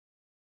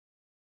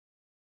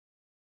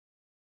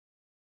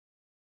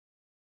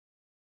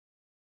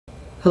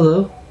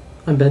Hello,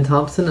 I'm Ben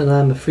Thompson and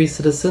I'm a free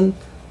citizen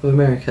of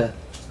America.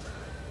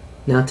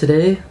 Now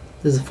today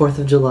is the 4th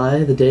of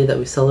July, the day that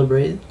we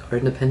celebrate our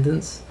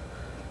independence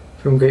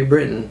from Great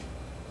Britain.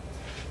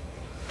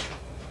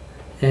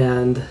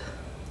 And it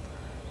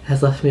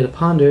has left me to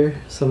ponder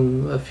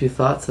a few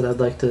thoughts that I'd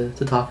like to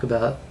talk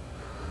about.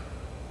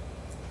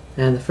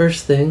 And the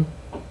first thing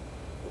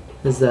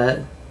is that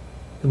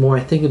the more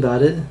I think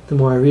about it, the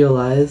more I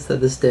realize that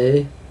this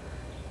day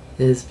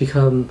has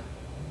become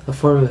a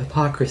form of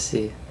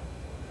hypocrisy,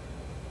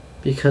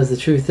 because the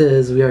truth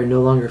is we are no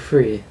longer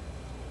free.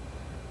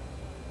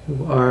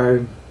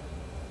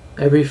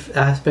 Every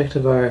aspect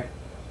of our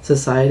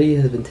society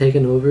has been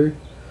taken over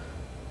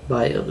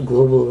by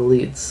global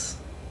elites,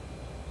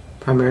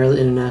 primarily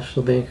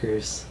international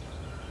bankers,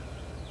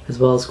 as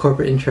well as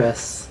corporate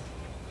interests.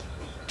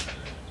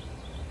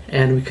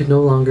 And we could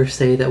no longer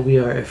say that we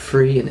are a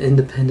free and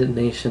independent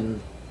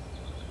nation.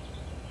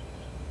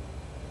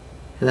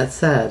 And that's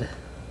sad.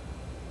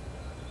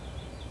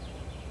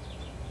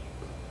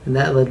 And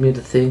that led me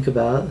to think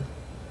about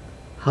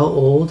how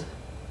old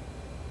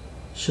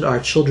should our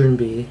children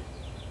be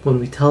when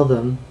we tell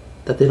them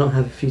that they don't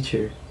have a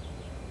future.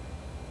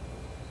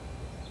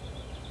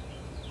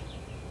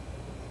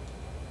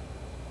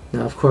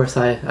 Now, of course,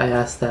 I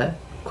asked that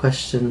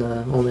question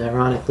only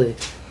ironically.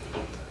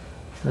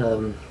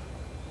 But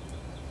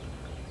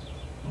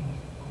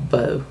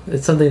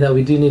it's something that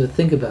we do need to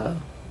think about.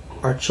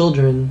 Our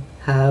children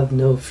have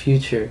no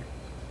future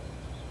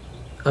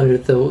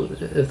if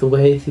the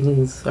way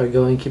things are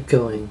going keep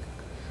going.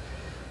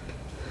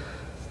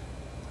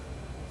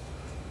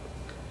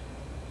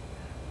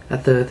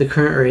 At the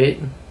current rate,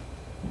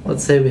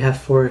 let's say we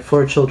have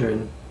four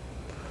children.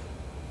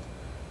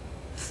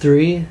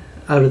 3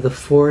 out of the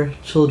 4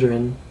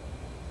 children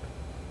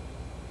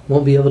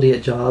won't be able to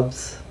get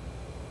jobs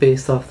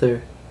based off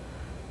their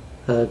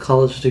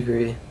college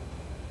degree.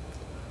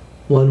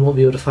 1 won't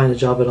be able to find a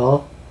job at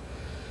all.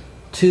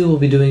 2 will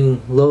be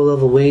doing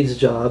low-level wage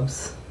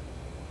jobs,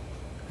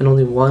 and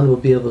only 1 will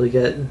be able to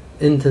get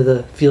into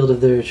the field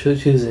of their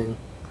choosing.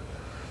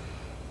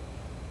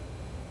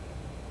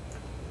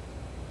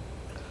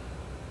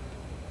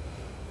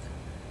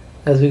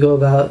 As we go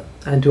about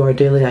and do our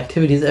daily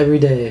activities every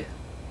day,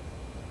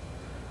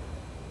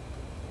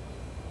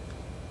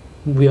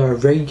 we are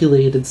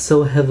regulated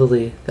so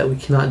heavily that we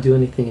cannot do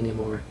anything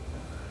anymore.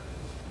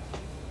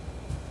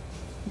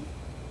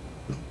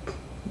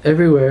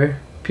 Everywhere,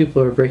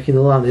 people are breaking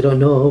the law, and they don't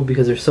know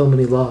because there's so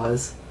many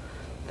laws.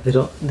 They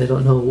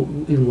don't know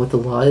even what the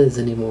law is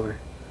anymore.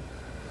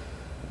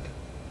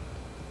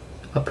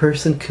 A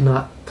person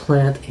cannot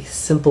plant a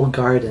simple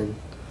garden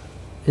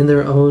in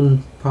their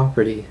own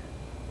property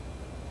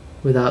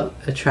without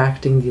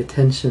attracting the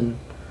attention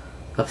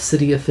of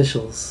city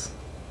officials.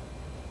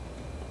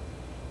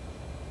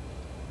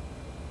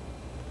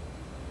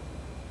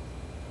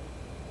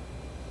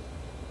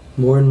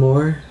 More and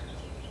more,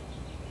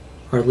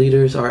 our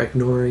leaders are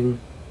ignoring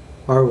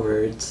our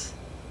words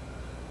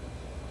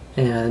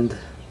and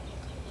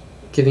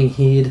giving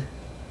heed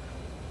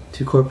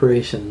to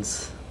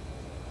corporations.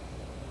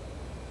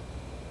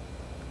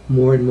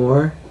 More and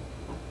more,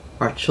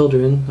 our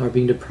children are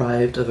being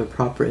deprived of a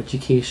proper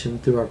education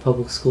through our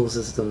public school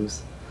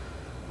systems,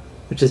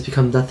 which has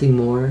become nothing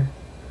more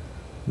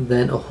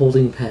than a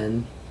holding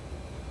pen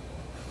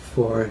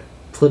for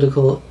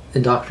political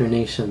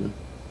indoctrination.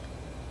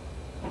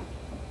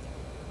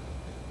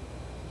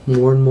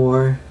 More and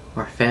more,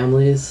 our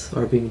families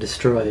are being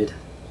destroyed.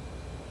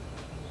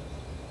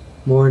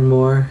 More and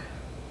more,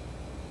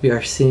 we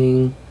are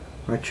seeing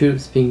our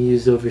troops being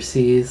used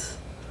overseas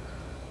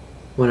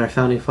when our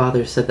founding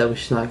fathers said that we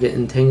should not get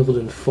entangled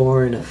in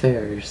foreign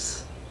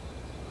affairs.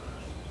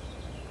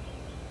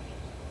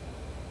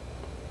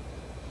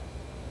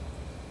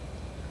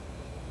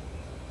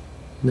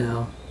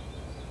 Now,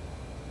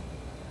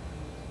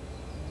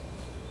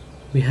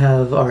 we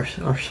have our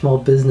small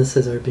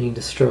businesses are being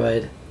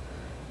destroyed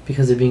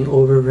because they're being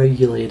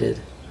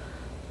over-regulated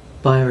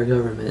by our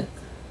government.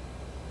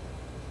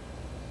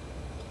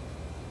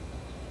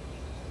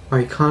 Our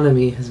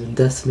economy has been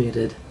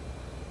decimated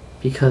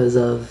because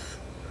of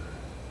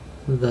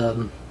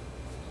the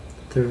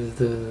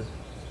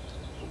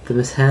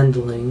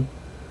mishandling,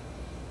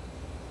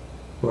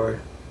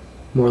 or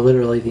more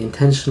literally the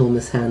intentional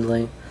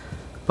mishandling,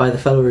 by the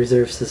Federal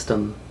Reserve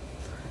System,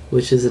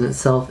 which is in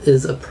itself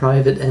is a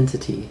private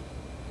entity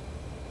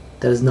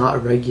that is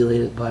not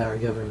regulated by our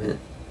government.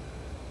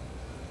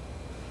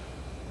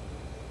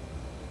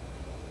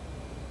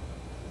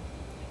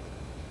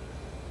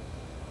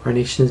 Our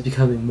nation is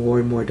becoming more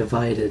and more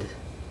divided,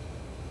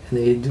 and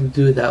they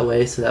do it that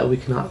way so that we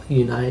cannot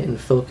unite and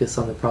focus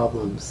on the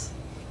problems.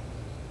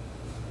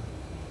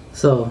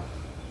 So,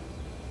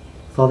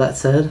 with all that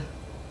said,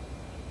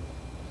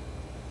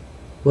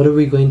 what are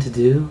we going to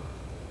do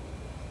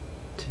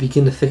to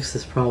begin to fix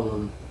this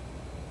problem?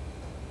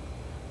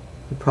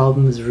 The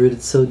problem is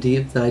rooted so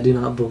deep that I do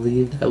not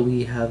believe that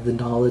we have the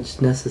knowledge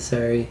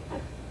necessary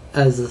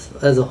as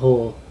a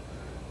whole.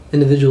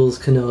 Individuals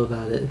can know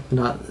about it, but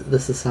not the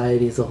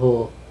society as a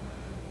whole.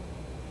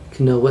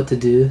 can know what to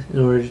do in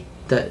order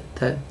that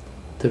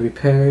the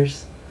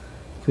repairs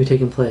can be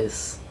taking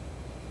place.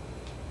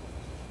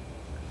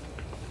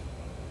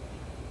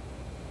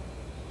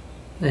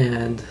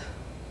 And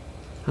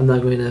I'm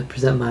not going to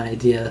present my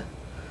idea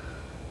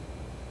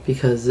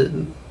because it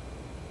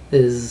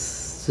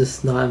is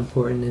just not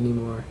important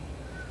anymore.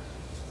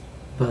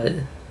 But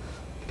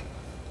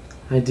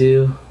I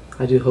do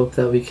hope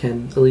that we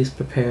can at least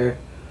prepare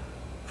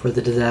for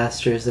the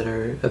disasters that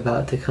are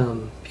about to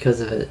come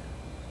because of it.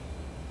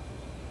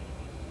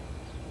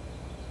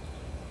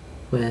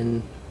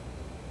 When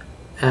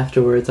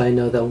afterwards I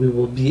know that we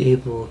will be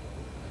able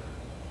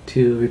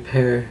to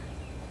repair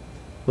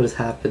what has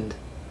happened.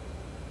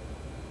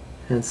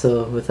 And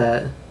so with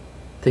that,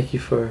 thank you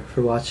for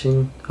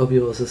watching. Hope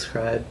you will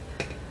subscribe.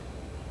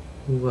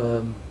 We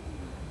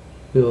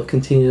will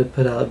continue to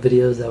put out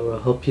videos that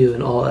will help you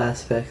in all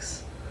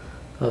aspects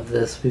of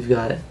this. We've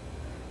got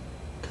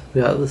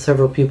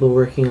several people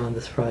working on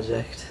this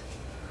project,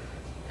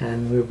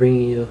 and we're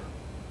bringing you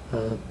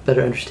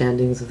better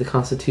understandings of the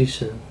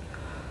Constitution,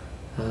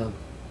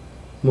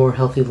 more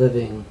healthy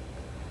living,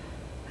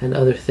 and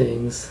other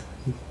things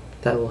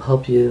that will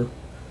help you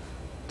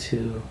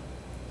to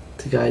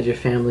guide your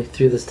family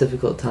through this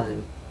difficult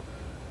time.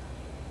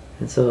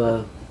 And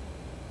so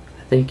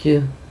I thank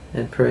you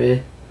and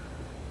pray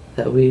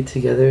that we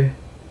together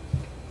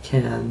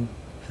can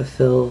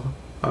fulfill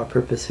our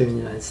purpose here in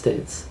the United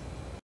States.